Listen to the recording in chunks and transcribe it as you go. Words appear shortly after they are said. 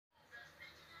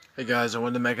Hey guys, I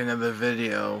wanted to make another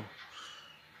video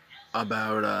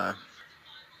about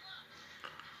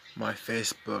my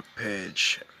Facebook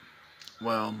page.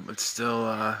 Well, it's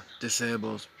still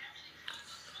disabled,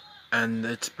 and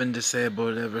it's been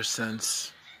disabled ever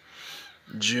since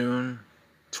June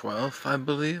 12th, I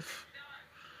believe.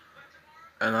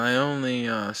 And I only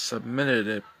submitted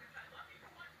it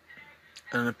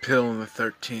an appeal on the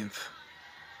 13th.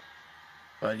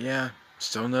 But yeah,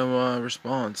 still no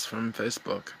response from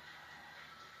Facebook.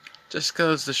 Just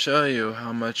goes to show you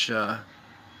how much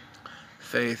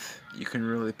faith you can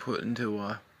really put into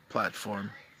a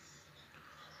platform,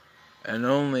 and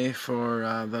only for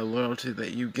the loyalty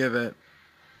that you give it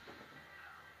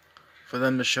for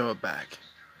them to show it back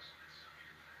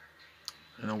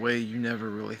in a way you never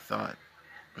really thought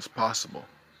was possible.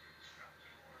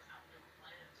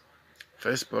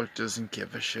 Facebook doesn't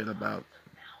give a shit about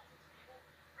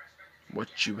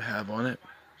what you have on it.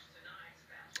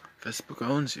 Facebook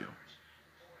owns you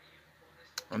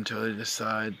until they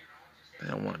decide they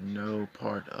don't want no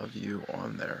part of you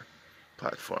on their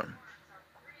platform.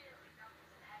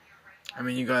 I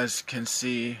mean, you guys can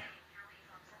see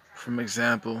from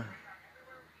example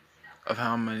of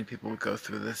how many people would go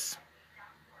through this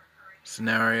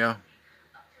scenario.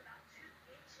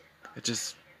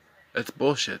 It's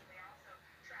bullshit.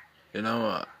 You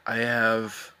know, I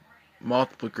have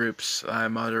multiple groups I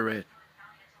moderate.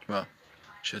 Well,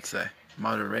 should say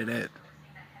moderated,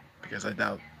 because I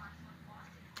doubt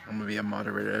I'm gonna be a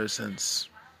moderator since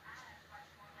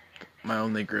my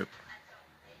only group.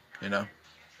 You know,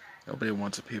 nobody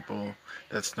wants a people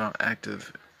that's not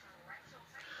active.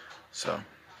 So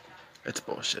it's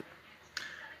bullshit.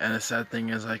 And the sad thing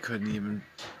is, I couldn't even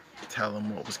tell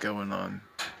them what was going on,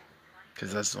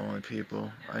 because that's the only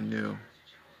people I knew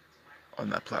on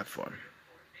that platform.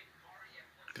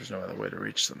 There's no other way to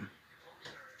reach them,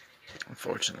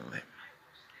 unfortunately.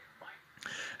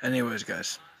 Anyways,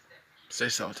 guys, stay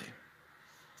salty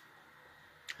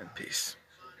and peace.